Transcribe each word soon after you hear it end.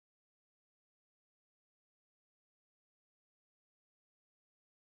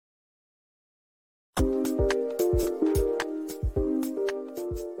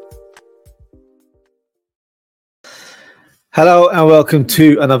Hello and welcome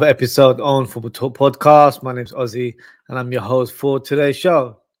to another episode on Football Talk Podcast. My name's Ozzie and I'm your host for today's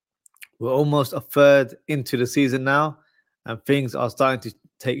show. We're almost a third into the season now and things are starting to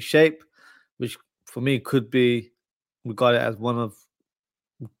take shape, which for me could be regarded as one of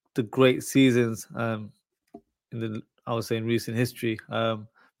the great seasons in recent history,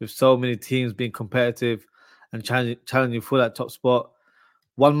 with so many teams being competitive and challenging for that top spot.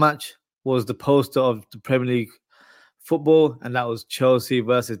 One match was the poster of the Premier League football, and that was Chelsea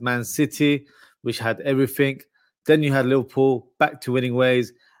versus Man City, which had everything. Then you had Liverpool back to winning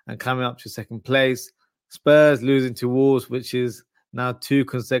ways and coming up to second place. Spurs losing to Wolves, which is now 2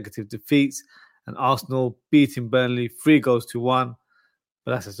 consecutive defeats, and Arsenal beating Burnley 3-1.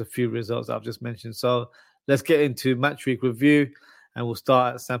 But that's just a few results I've just mentioned. So let's get into match week review, and we'll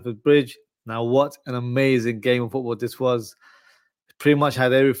start at Stamford Bridge. Now, what an amazing game of football this was. Pretty much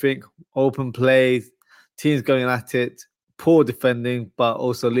had everything. Open play, teams going at it, poor defending, but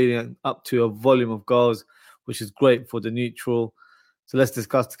also leading up to a volume of goals, which is great for the neutral. So let's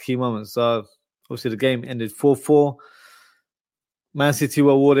discuss the key moments. So obviously the game ended 4-4. Man City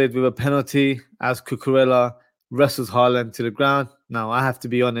were awarded with a penalty as Cucurella wrestles Haaland to the ground. Now, I have to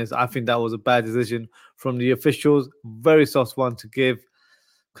be honest, I think that was a bad decision from the officials. Very soft one to give,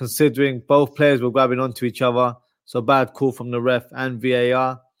 considering both players were grabbing onto each other. So bad call from the ref and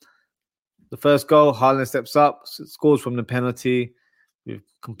VAR. The first goal, Haaland steps up, scores from the penalty with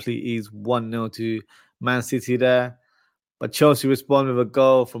complete ease, 1-0 to Man City there. But Chelsea respond with a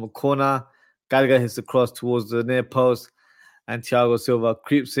goal from a corner. Gallagher hits the cross towards the near post, and Thiago Silva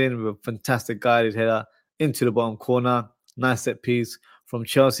creeps in with a fantastic guided header into the bottom corner. Nice set piece from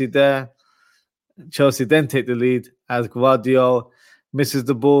Chelsea there. Chelsea then take the lead as Guardiola misses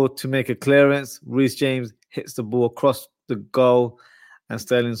the ball to make a clearance. Reece James hits the ball across the goal, and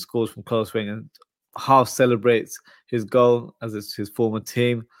Sterling scores from close range and half celebrates his goal as it's his former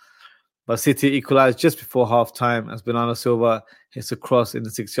team. But City equalised just before half-time as Bernardo Silva hits a cross in the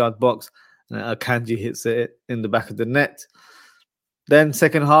 6-yard box and Akanji hits it in the back of the net. Then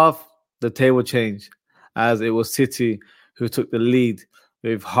second half, the table changed as it was City who took the lead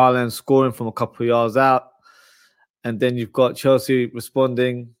with Haaland scoring from a couple of yards out. And then you've got Chelsea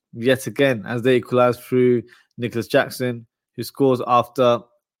responding yet again as they equalise through Nicholas Jackson, who scores after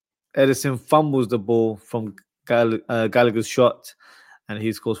Edison fumbles the ball from Gallagher's shot, and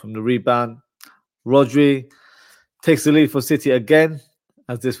he scores from the rebound. Rodri takes the lead for City again,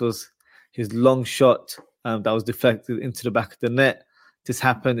 as this was his long shot that was deflected into the back of the net. This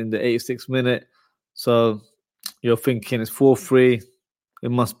happened in the 86th minute. So you're thinking it's 4-3.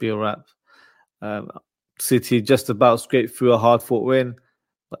 It must be a wrap. City just about scraped through a hard-fought win,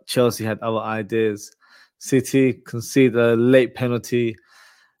 but Chelsea had other ideas. City conceded a late penalty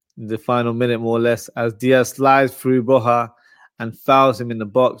in the final minute, more or less, as Diaz slides through Broja and fouls him in the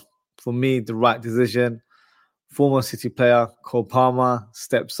box. For me, the right decision. Former City player Cole Palmer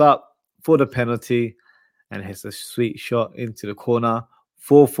steps up for the penalty and hits a sweet shot into the corner.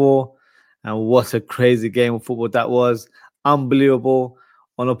 4-4. And what a crazy game of football that was. Unbelievable.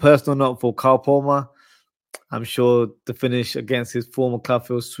 On a personal note for Cole Palmer, I'm sure the finish against his former club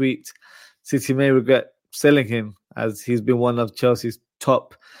feels sweet. City may regret selling him as he's been one of Chelsea's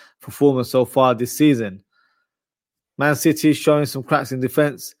top performers so far this season. Man City showing some cracks in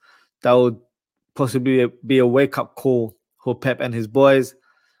defence that would possibly be a wake-up call for Pep and his boys.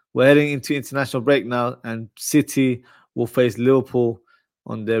 We're heading into international break now, and City will face Liverpool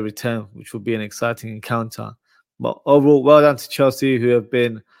on their return, which will be an exciting encounter. But overall, well done to Chelsea, who have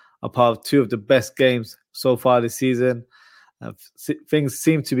been a part of 2 of the best games so far this season. Things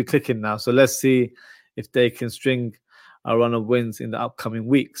seem to be clicking now, so let's see if they can string a run of wins in the upcoming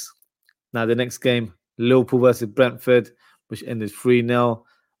weeks. Now, the next game, Liverpool versus Brentford, which ended 3-0.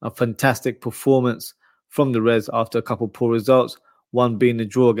 A fantastic performance from the Reds after a couple of poor results, one being a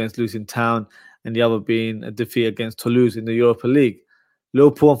draw against Luton Town and the other being a defeat against Toulouse in the Europa League.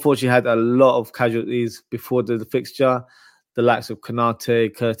 Liverpool, unfortunately, had a lot of casualties before the fixture. The likes of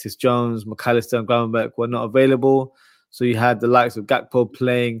Konate, Curtis Jones, McAllister and Gravenberch were not available. So you had the likes of Gakpo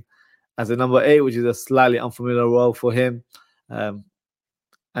playing as a number 8, which is a slightly unfamiliar role for him. And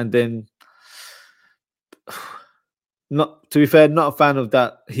then, to be fair, not a fan of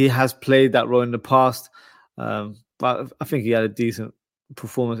that. He has played that role in the past. But I think he had a decent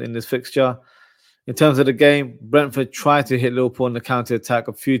performance in this fixture. In terms of the game, Brentford tried to hit Liverpool on the counter-attack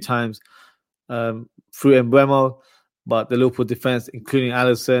a few times through Mbeumo, but the Liverpool defence, including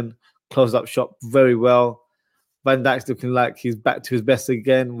Alisson, closed up shop very well. Van Dijk's looking like he's back to his best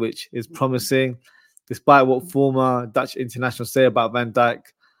again, which is promising. Despite what former Dutch internationals say about Van Dijk,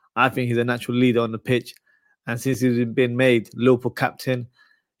 I think he's a natural leader on the pitch. And since he's been made Liverpool captain,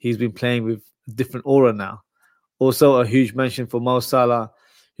 he's been playing with a different aura now. Also, a huge mention for Mo Salah,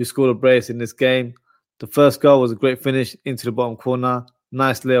 who scored a brace in this game. The first goal was a great finish into the bottom corner.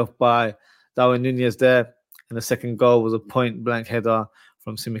 Nice layoff by Darwin Nunez there. And the second goal was a point-blank header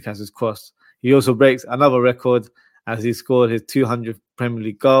from Tsimikas' cross. He also breaks another record as he scored his 200th Premier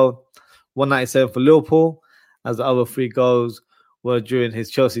League goal. 197 for Liverpool, as the other 3 goals were during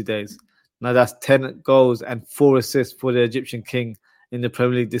his Chelsea days. Now that's 10 goals and 4 assists for the Egyptian king in the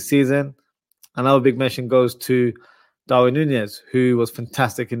Premier League this season. Another big mention goes to Darwin Nunez, who was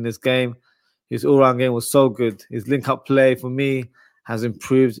fantastic in this game. His all-round game was so good. His link-up play, for me, has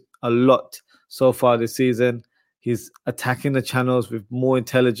improved a lot so far this season. He's attacking the channels with more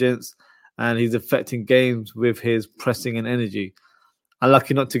intelligence, and he's affecting games with his pressing and energy.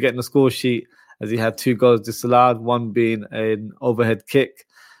 Unlucky not to get in the score sheet, as he had 2 goals disallowed, one being an overhead kick.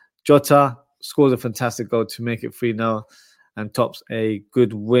 Jota scores a fantastic goal to make it 3-0 and tops a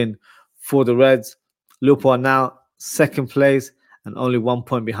good win for the Reds. Liverpool are now second place and only 1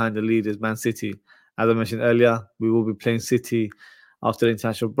 point behind the leaders, Man City. As I mentioned earlier, we will be playing City after the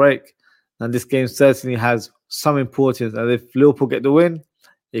international break. And this game certainly has some importance. And if Liverpool get the win,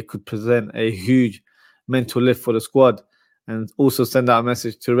 it could present a huge mental lift for the squad and also send out a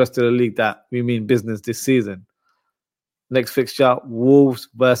message to the rest of the league that we mean business this season. Next fixture, Wolves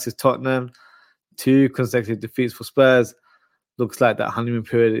versus Tottenham. 2 consecutive defeats for Spurs. Looks like that honeymoon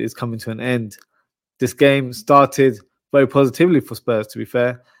period is coming to an end. This game started very positively for Spurs, to be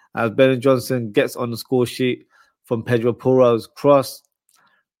fair, as Ben Johnson gets on the score sheet from Pedro Porro's cross.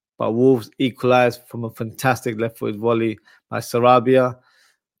 But Wolves equalised from a fantastic left-footed volley by Sarabia.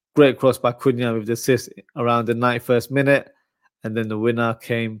 Great cross by Cunha with the assist around the 91st minute. And then the winner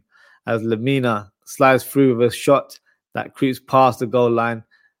came as Lemina slides through with a shot that creeps past the goal line.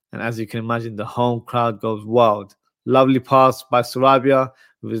 And as you can imagine, the home crowd goes wild. Lovely pass by Sarabia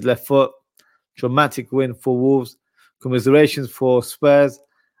with his left foot. Dramatic win for Wolves. Commiserations for Spurs.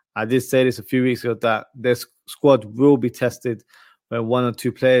 I did say this a few weeks ago that their squad will be tested when 1 or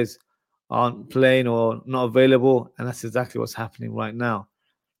 2 players aren't playing or not available. And that's exactly what's happening right now.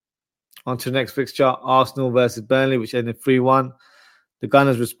 On to the next fixture, Arsenal versus Burnley, which ended 3-1. The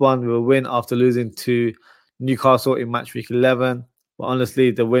Gunners respond with a win after losing to Newcastle in match week 11. But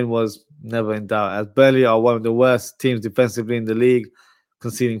honestly, the win was never in doubt, as Burnley are one of the worst teams defensively in the league,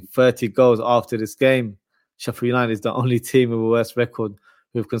 conceding 30 goals after this game. Sheffield United is the only team with a worse record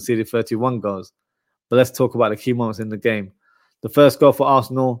who have conceded 31 goals. But let's talk about the key moments in the game. The first goal for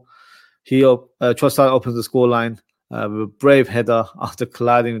Arsenal, Trossard opens the scoreline with a brave header after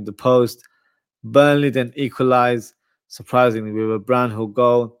colliding with the post. Burnley then equalise, surprisingly, with a Brownhill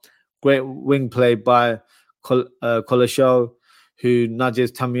goal. Great wing play by Colasho, who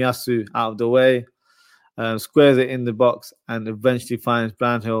nudges Tamiyasu out of the way, squares it in the box, and eventually finds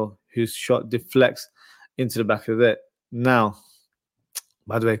Brownhill, whose shot deflects into the back of the net. Now,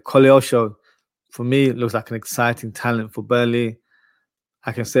 by the way, Colasho, for me, looks like an exciting talent for Burnley.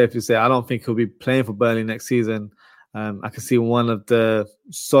 I can safely say I don't think he'll be playing for Burnley next season. I can see one of the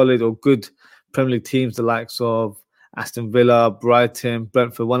solid or good Premier League teams, the likes of Aston Villa, Brighton,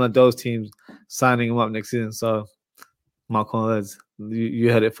 Brentford, one of those teams signing him up next season. So, mark on words,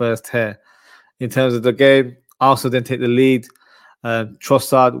 you heard it first here. In terms of the game, Arsenal then take the lead.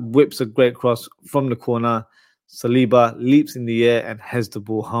 Trossard whips a great cross from the corner. Saliba leaps in the air and heads the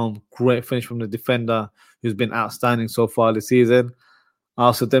ball home. Great finish from the defender, who's been outstanding so far this season.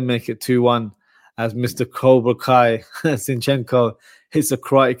 Arsenal then make it 2-1 as Mr. Cobra Kai Zinchenko hits a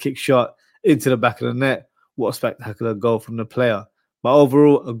karate kick shot into the back of the net. What a spectacular goal from the player. But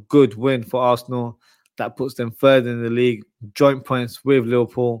overall, a good win for Arsenal. That puts them third in the league, joint points with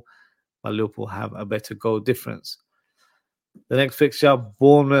Liverpool, but Liverpool have a better goal difference. The next fixture,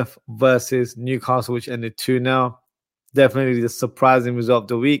 Bournemouth versus Newcastle, which ended 2-0. Definitely the surprising result of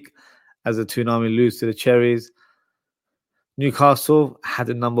the week, as the Toonami lose to the Cherries. Newcastle had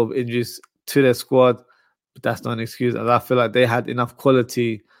a number of injuries to their squad, but that's not an excuse, as I feel like they had enough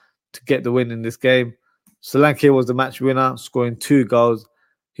quality to get the win in this game. Solanke was the match winner, scoring 2 goals.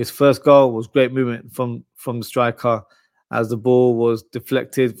 His first goal was great movement from the striker, as the ball was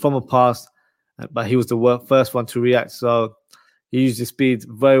deflected from a pass, but he was the first one to react. So he used his speed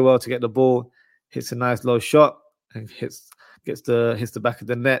very well to get the ball, hits a nice low shot, and hits the back of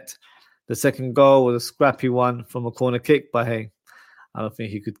the net. The second goal was a scrappy one from a corner kick, but hey, I don't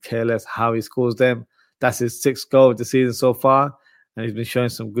think he could care less how he scores them. That's his 6th goal of the season so far, and he's been showing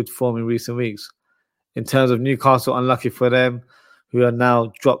some good form in recent weeks. In terms of Newcastle, unlucky for them, who are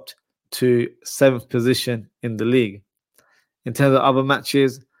now dropped to 7th position in the league. In terms of other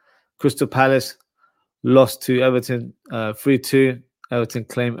matches, Crystal Palace lost to Everton 3-2. Everton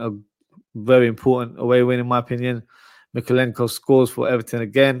claimed a very important away win, in my opinion. Mikalenko scores for Everton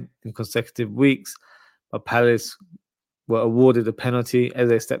again in consecutive weeks, but Palace were awarded a penalty as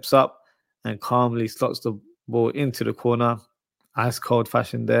they steps up and calmly slots the ball into the corner. Ice cold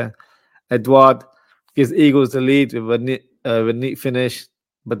fashion there. Edouard gives Eagles the lead with a neat finish,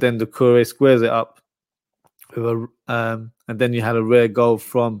 but then Doucouré squares it up with and then you had a rare goal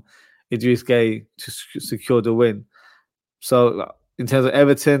from Idris Gueye to secure the win. So in terms of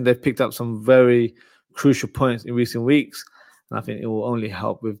Everton, they've picked up some very crucial points in recent weeks, and I think it will only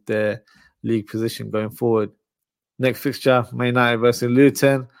help with their league position going forward. Next fixture, Man United versus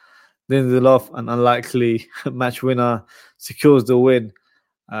Luton. Lindelof, an unlikely match winner, secures the win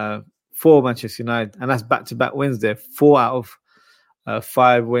for Manchester United, and that's back-to-back wins there. 4 out of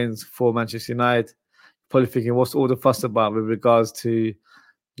 5 wins for Manchester United. Probably thinking, what's all the fuss about with regards to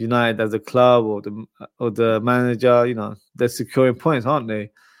United as a club or the manager? You know, they're securing points, aren't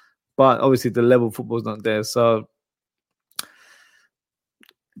they? But obviously the level of football's not there. So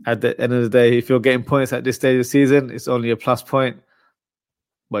at the end of the day, if you're getting points at this stage of the season, it's only a plus point.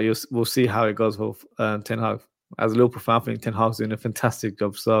 But we'll see how it goes for Ten Hag. As a Liverpool fan, I think Ten Hag's doing a fantastic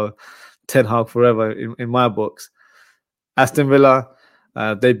job. So Ten Hag forever in my books. Aston Villa,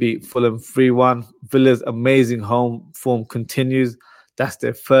 they beat Fulham 3-1. Villa's amazing home form continues. That's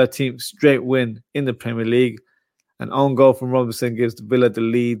their 13th straight win in the Premier League. An own goal from Robinson gives Villa the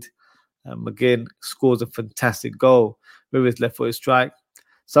lead. McGinn scores a fantastic goal with his left-footed strike.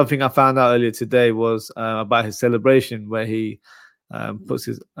 Something I found out earlier today was about his celebration, where he puts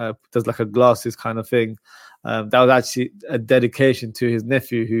his does like a glasses kind of thing. That was actually a dedication to his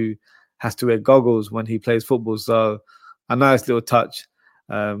nephew, who has to wear goggles when he plays football. So a nice little touch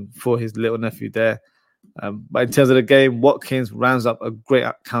for his little nephew there. But in terms of the game, Watkins rounds up a great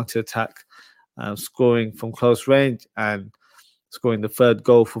counter-attack, scoring from close range and scoring the 3rd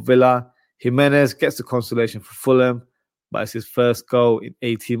goal for Villa. Jimenez gets the consolation for Fulham, but it's his first goal in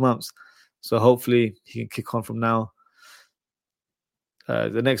 18 months. So hopefully he can kick on from now.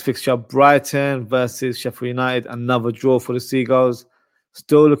 The next fixture, Brighton versus Sheffield United, another draw for the Seagulls.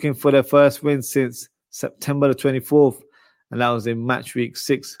 Still looking for their first win since September the 24th, and that was in match week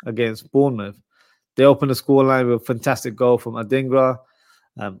 6 against Bournemouth. They opened the scoreline with a fantastic goal from Adingra.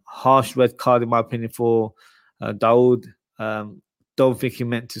 Harsh red card, in my opinion, for Daoud. Don't think he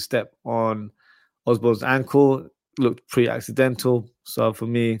meant to step on Osborne's ankle. Looked pretty accidental. So for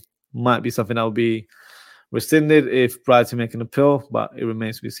me, might be something that will be rescinded if Brighton make an appeal, but it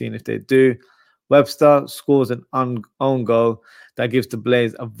remains to be seen if they do. Webster scores an own goal that gives the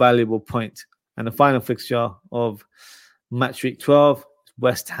Blaze a valuable point. And the final fixture of match week 12,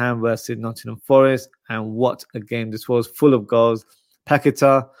 West Ham versus Nottingham Forest. And what a game this was, full of goals.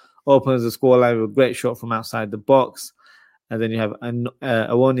 Paqueta opens the scoreline with a great shot from outside the box. And then you have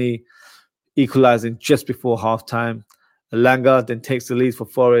Awoni equalizing just before halftime. Elanga then takes the lead for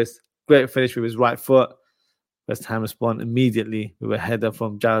Forest. Great finish with his right foot. West Ham respond immediately with a header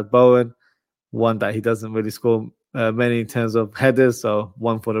from Jared Bowen. One that he doesn't really score many in terms of headers, so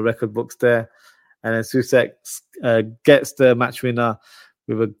one for the record books there. And then Susek gets the match winner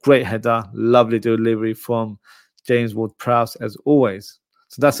with a great header. Lovely delivery from James Ward-Prowse as always.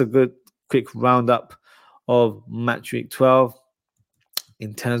 So that's a good quick roundup of match week 12.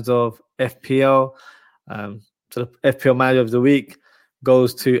 In terms of FPL, so the FPL Manager of the Week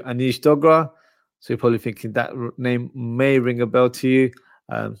goes to Anish Dogra. So you're probably thinking that name may ring a bell to you.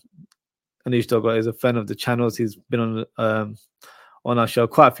 Anish Dogra is a friend of the channels. He's been on our show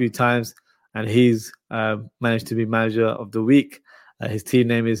quite a few times, and he's managed to be Manager of the Week. His team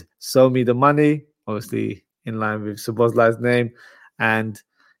name is Sow Me the Money, obviously in line with Sabozlai's name, and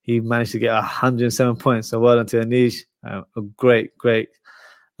he managed to get 107 points. So well done to Anish. A great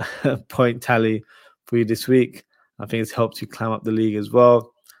point tally for you this week. I think it's helped you climb up the league as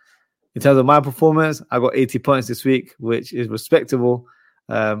well. In terms of my performance, I got 80 points this week, which is respectable.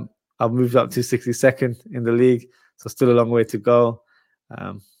 I've moved up to 62nd in the league, so still a long way to go.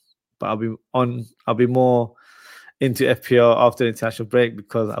 But I'll be more into FPL after the international break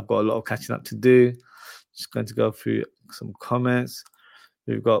because I've got a lot of catching up to do. Just going to go through some comments.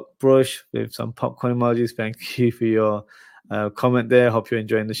 We've got Brush with some popcorn emojis. Thank you for your comment there. Hope you're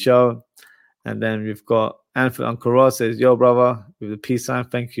enjoying the show. And then we've got Anfield Uncle Rod says, yo, brother, with the peace sign.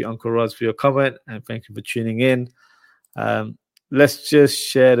 Thank you, Uncle Rod, for your comment. And thank you for tuning in. Let's just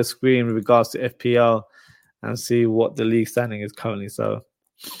share the screen with regards to FPL and see what the league standing is currently. So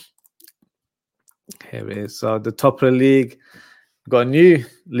here it is. So the top of the league We've got a new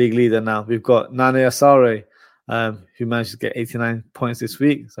league leader now. We've got Nane Asare, who managed to get 89 points this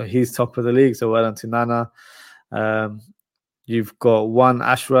week. So he's top of the league. So well done to Nana. You've got one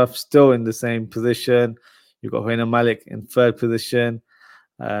Ashraf still in the same position. You've got Reina Malik in third position,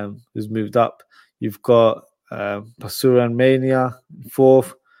 who's moved up. You've got Pasuran Mania in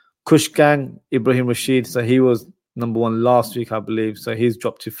fourth. Kushgang, Ibrahim Rashid. So he was number one last week, I believe. So he's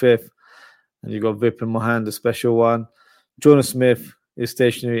dropped to fifth. And you've got Vipin Mohan, the special one. Jonas Smith is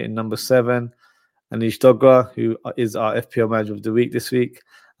stationary in number 7. Anish Dogra, who is our FPL Manager of the Week this week.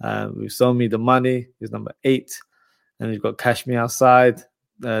 We've Sold Me the Money, is number 8. And you've got Cash Me Outside,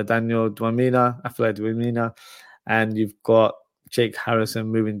 Daniel Dwamina, Afla Dwamina. And you've got Jake Harrison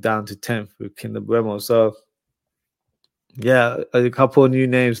moving down to 10th with Kinder Bueno. So, yeah, a couple of new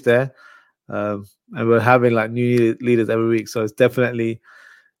names there. And we're having like new leaders every week. So it's definitely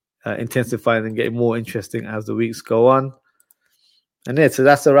intensifying and getting more interesting as the weeks go on. And yeah, so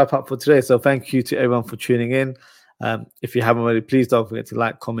that's the wrap up for today. So thank you to everyone for tuning in. If you haven't already, please don't forget to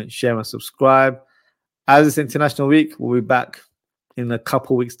like, comment, share, and subscribe. As it's International Week, we'll be back in a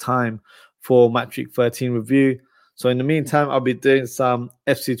couple weeks' time for Match Week 13 review. So in the meantime, I'll be doing some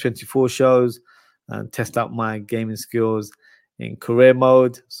FC24 shows and test out my gaming skills in career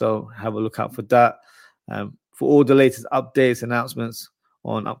mode. So have a look out for that. For all the latest updates, announcements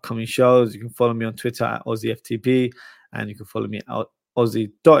on upcoming shows, you can follow me on Twitter at OzzieFTP, and you can follow me at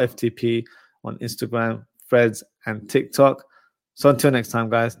Ozzie.ftp on Instagram, Threads, and TikTok. So until next time,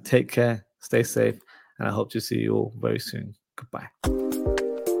 guys, take care, stay safe, and I hope to see you all very soon. Goodbye.